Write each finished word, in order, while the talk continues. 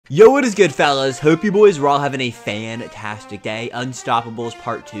Yo, what is good, fellas? Hope you boys are all having a fantastic day. Unstoppables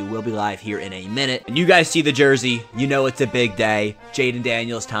Part 2 will be live here in a minute. And you guys see the jersey, you know it's a big day. Jaden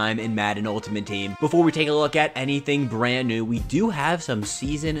Daniels time in Madden Ultimate Team. Before we take a look at anything brand new, we do have some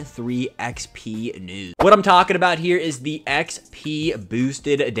Season 3 XP news. What I'm talking about here is the XP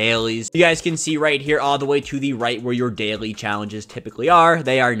boosted dailies. You guys can see right here all the way to the right where your daily challenges typically are.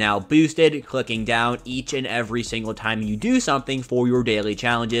 They are now boosted. Clicking down each and every single time you do something for your daily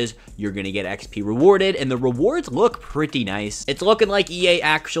challenges, you're gonna get XP rewarded, and the rewards look pretty nice. It's looking like EA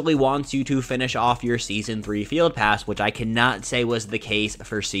actually wants you to finish off your Season 3 Field Pass, which I cannot say was the case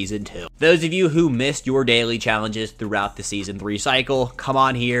for Season 2. Those of you who missed your daily challenges throughout the Season 3 cycle, come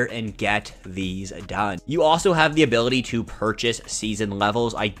on here and get these done. You also have the ability to purchase season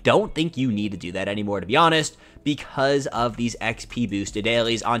levels. I don't think you need to do that anymore, to be honest, because of these XP boosted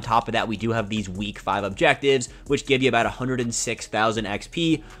dailies. On top of that, we do have these week 5 objectives, which give you about 106,000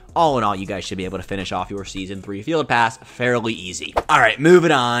 XP. All in all, you guys should be able to finish off your Season 3 Field Pass fairly easy. All right,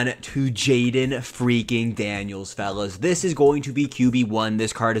 moving on to Jaden freaking Daniels, fellas. This is going to be QB1.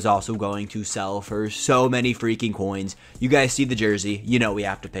 This card is also going to sell for so many freaking coins. You guys see the jersey. You know we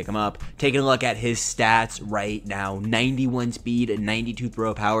have to pick him up. Taking a look at his stats right now. 91 speed, 92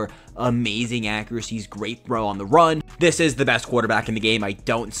 throw power, amazing accuracies, great throw on the run. This is the best quarterback in the game. I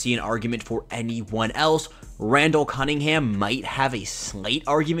don't see an argument for anyone else. Randall Cunningham might have a slight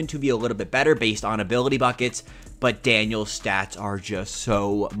argument to be a little bit better based on ability buckets, but Daniel's stats are just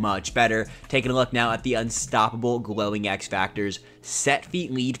so much better. Taking a look now at the unstoppable glowing X Factors. Set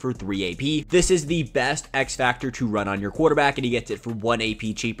feet lead for 3 AP. This is the best X Factor to run on your quarterback, and he gets it for 1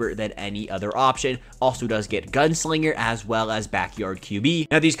 AP cheaper than any other option. Also does get Gunslinger as well as Backyard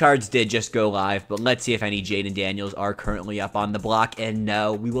QB. Now these cards did just go live, but let's see if any Jaden Daniels are currently up on the block. And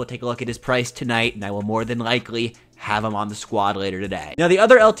no, we will take a look at his price tonight, and I will more than likely have him on the squad later today. Now, the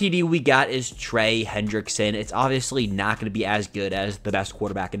other LTD we got is Trey Hendrickson. It's obviously not going to be as good as the best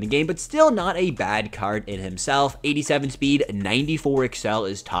quarterback in the game, but still not a bad card in himself. 87 speed, 94 excel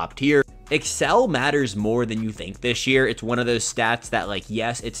is top tier. Excel matters more than you think this year. It's one of those stats that, like,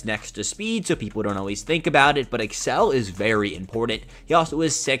 yes, it's next to speed, so people don't always think about it, but Excel is very important. He also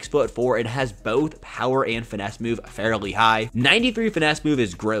is 6'4" and has both power and finesse move fairly high. 93 finesse move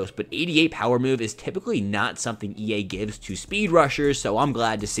is gross, but 88 power move is typically not something EA gives to speed rushers, so I'm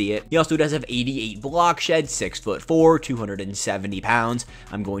glad to see it. He also does have 88 block shed, 6'4", 270 pounds.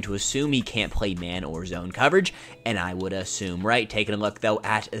 I'm going to assume he can't play man or zone coverage, and I would assume right. Taking a look, though,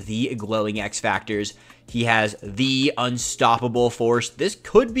 at the glowing X Factors, he has the Unstoppable Force. This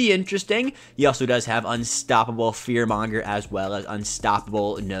could be interesting. He also does have Unstoppable Fearmonger as well as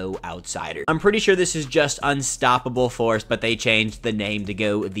Unstoppable No Outsider. I'm pretty sure this is just Unstoppable Force, but they changed the name to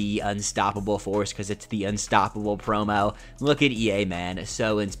go the Unstoppable Force because it's the Unstoppable promo. Look at EA, man.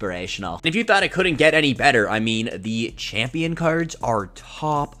 So inspirational. And if you thought it couldn't get any better, I mean, the champion cards are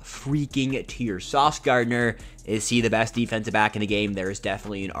top freaking tier. Sauce Gardner, is he the best defensive back in the game? There is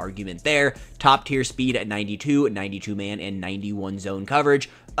definitely an argument there. Top tier speed at 92, 92 man, and 91 zone coverage.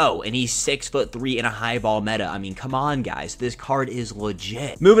 Oh, and he's 6'3" in a high ball meta. I mean, come on, guys. This card is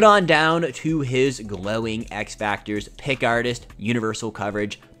legit. Moving on down to his glowing X Factors. Pick Artist, Universal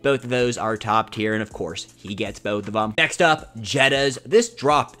Coverage. Both of those are top tier, and of course, he gets both of them. Next up, Jettas. This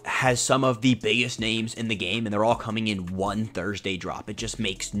drop has some of the biggest names in the game, and they're all coming in one Thursday drop. It just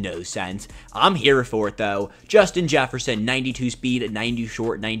makes no sense. I'm here for it, though. Justin Jefferson, 92 speed, 90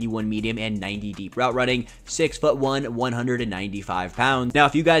 short, 91 medium, and 90 deep route running. 6'1", 195 pounds. Now,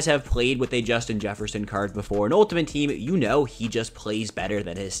 if you guys have played with a Justin Jefferson card before in Ultimate Team, you know he just plays better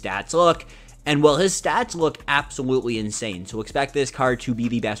than his stats look. And well, his stats look absolutely insane, so expect this card to be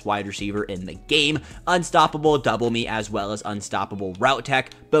the best wide receiver in the game. Unstoppable Double Me as well as Unstoppable Route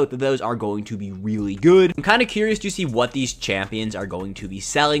Tech. Both of those are going to be really good. I'm kind of curious to see what these champions are going to be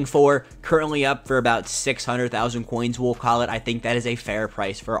selling for. Currently up for about 600,000 coins, we'll call it. I think that is a fair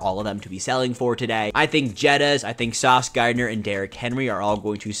price for all of them to be selling for today. I think Jettas, I think Sauce Gardner, and Derrick Henry are all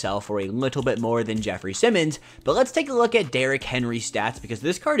going to sell for a little bit more than Jeffrey Simmons, but let's take a look at Derrick Henry's stats because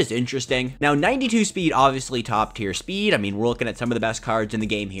this card is interesting. Now, 92 speed, obviously top tier speed. I mean, we're looking at some of the best cards in the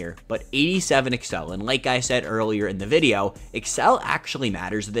game here, but 87 Excel. And like I said earlier in the video, Excel actually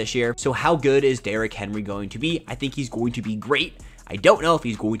matters this year. So how good is Derrick Henry going to be? I think he's going to be great. I don't know if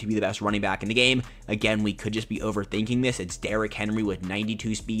he's going to be the best running back in the game. Again, we could just be overthinking this. It's Derrick Henry with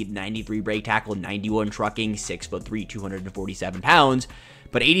 92 speed, 93 break tackle, 91 trucking, 6'3", 247 pounds.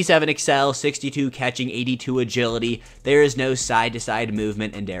 But 87 excel, 62 catching, 82 agility. There is no side-to-side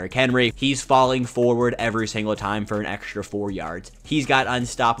movement in Derrick Henry. He's falling forward every single time for an extra 4 yards. He's got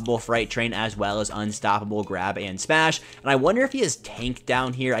unstoppable freight train as well as unstoppable grab and smash. And I wonder if he has tank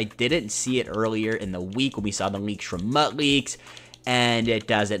down here. I didn't see it earlier in the week when we saw the leaks from Mutt Leaks, and it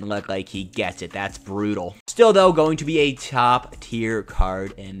doesn't look like he gets it. That's brutal. Still, though, going to be a top tier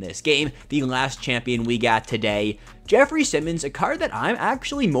card in this game. The last champion we got today, Jeffrey Simmons, a card that I'm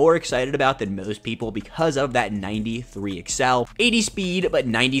actually more excited about than most people because of that 93 excel. 80 speed, but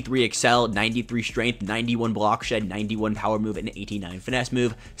 93 excel, 93 strength, 91 block shed, 91 power move, and 89 finesse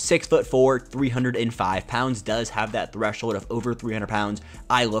move. 6'4", 305 pounds, does have that threshold of over 300 pounds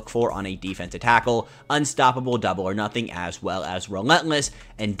I look for on a defensive tackle. Unstoppable, double or nothing, as well as relentless.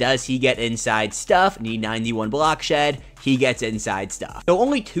 And does he get inside stuff? Need 91 block shed. He gets inside stuff. So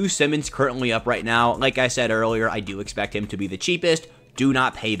only 2 Simmons currently up right now. Like I said earlier, I do expect him to be the cheapest. Do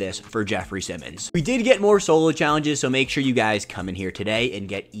not pay this for Jeffrey Simmons. We did get more solo challenges, so make sure you guys come in here today and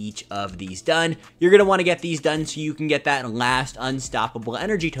get each of these done. You're going to want to get these done so you can get that last unstoppable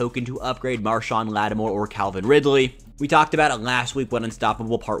energy token to upgrade Marshawn Lattimore or Calvin Ridley. We talked about it last week when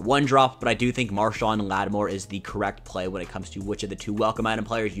Unstoppable Part 1 dropped, but I do think Marshawn Lattimore is the correct play when it comes to which of the 2 welcome item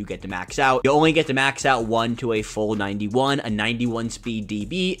players you get to max out. You only get to max out one to a full 91. A 91 speed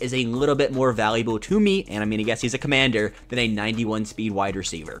DB is a little bit more valuable to me, and I'm going to guess he's a commander, than a 91 speed wide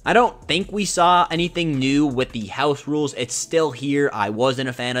receiver. I don't think we saw anything new with the house rules. It's still here. I wasn't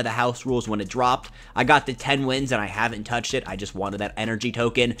a fan of the house rules when it dropped. I got the 10 wins and I haven't touched it. I just wanted that energy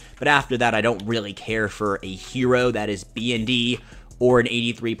token, but after that, I don't really care for a hero that is B&D or an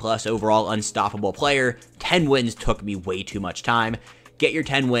 83 plus overall unstoppable player. 10 wins took me way too much time. Get your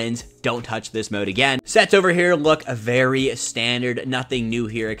 10 wins. Don't touch this mode again. Sets over here look very standard. Nothing new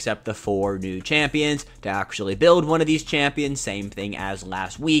here except the 4 new champions. To actually build one of these champions, same thing as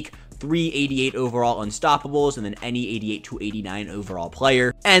last week. 388 overall unstoppables, and then any 88 to 89 overall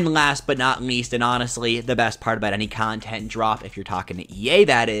player. And last but not least, and honestly, the best part about any content drop, if you're talking to EA,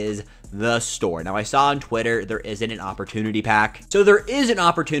 that is the store. Now, I saw on Twitter there isn't an opportunity pack. So there is an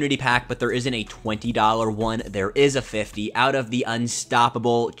opportunity pack, but there isn't a $20 one. There is a $50 out of the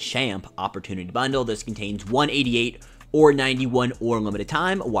Unstoppable Champ opportunity bundle. This contains 188 or 91 or limited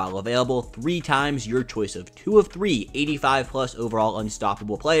time, while available 3 times, your choice of 2 of 3 85 plus overall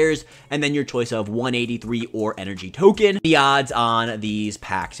unstoppable players, and then your choice of 183 or energy token. The odds on these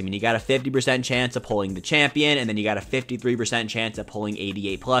packs, I mean, you got a 50% chance of pulling the champion, and then you got a 53% chance of pulling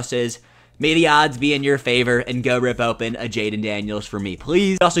 88 pluses. May the odds be in your favor, and go rip open a Jaden Daniels for me,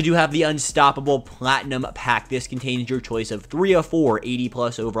 please. We also do have the Unstoppable Platinum Pack. This contains your choice of 3 of 4 80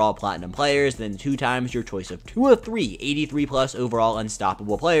 plus overall platinum players, then 2 times your choice of 2 of 3 83 plus overall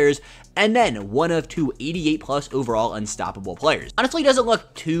unstoppable players, and then 1 of 2 88 plus overall unstoppable players. Honestly, doesn't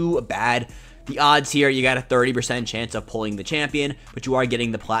look too bad. The odds here, you got a 30% chance of pulling the champion, but you are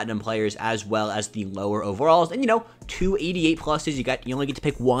getting the platinum players as well as the lower overalls. And, you know, 2 88 pluses, you only get to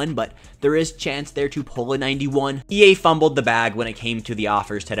pick 1, but there is chance there to pull a 91. EA fumbled the bag when it came to the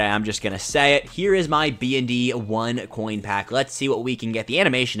offers today. I'm just going to say it. Here is my B&D 1 coin pack. Let's see what we can get. The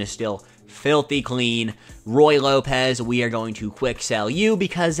animation is still filthy clean. Roy Lopez, we are going to quick sell you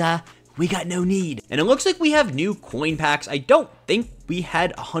because, we got no need. And it looks like we have new coin packs. I don't think we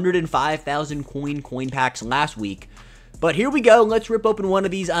had 105,000 coin packs last week. But here we go. Let's rip open one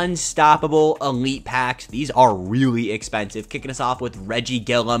of these Unstoppable Elite packs. These are really expensive. Kicking us off with Reggie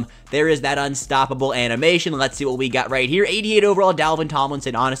Gillum. There is that Unstoppable animation. Let's see what we got right here. 88 overall Dalvin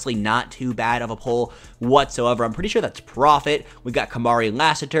Tomlinson. Honestly, not too bad of a pull whatsoever. I'm pretty sure that's profit. We got Kamari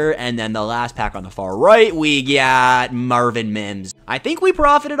Lassiter. And then the last pack on the far right, we got Marvin Mims. I think we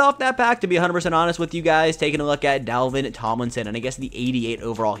profited off that pack, to be 100% honest with you guys. Taking a look at Dalvin Tomlinson and I guess the 88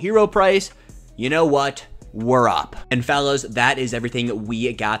 overall hero price. You know what? We're up. And fellas, that is everything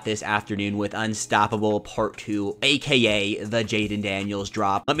we got this afternoon with Unstoppable Part 2, aka the Jaden Daniels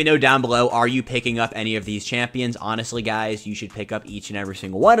drop. Let me know down below, are you picking up any of these champions? Honestly, guys, you should pick up each and every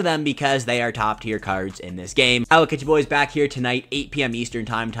single one of them because they are top tier cards in this game. I will catch you boys back here tonight, 8 p.m. Eastern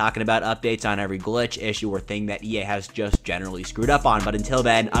time, talking about updates on every glitch, issue, or thing that EA has just generally screwed up on. But until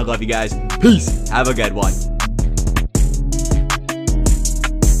then, I love you guys. Peace. Have a good one.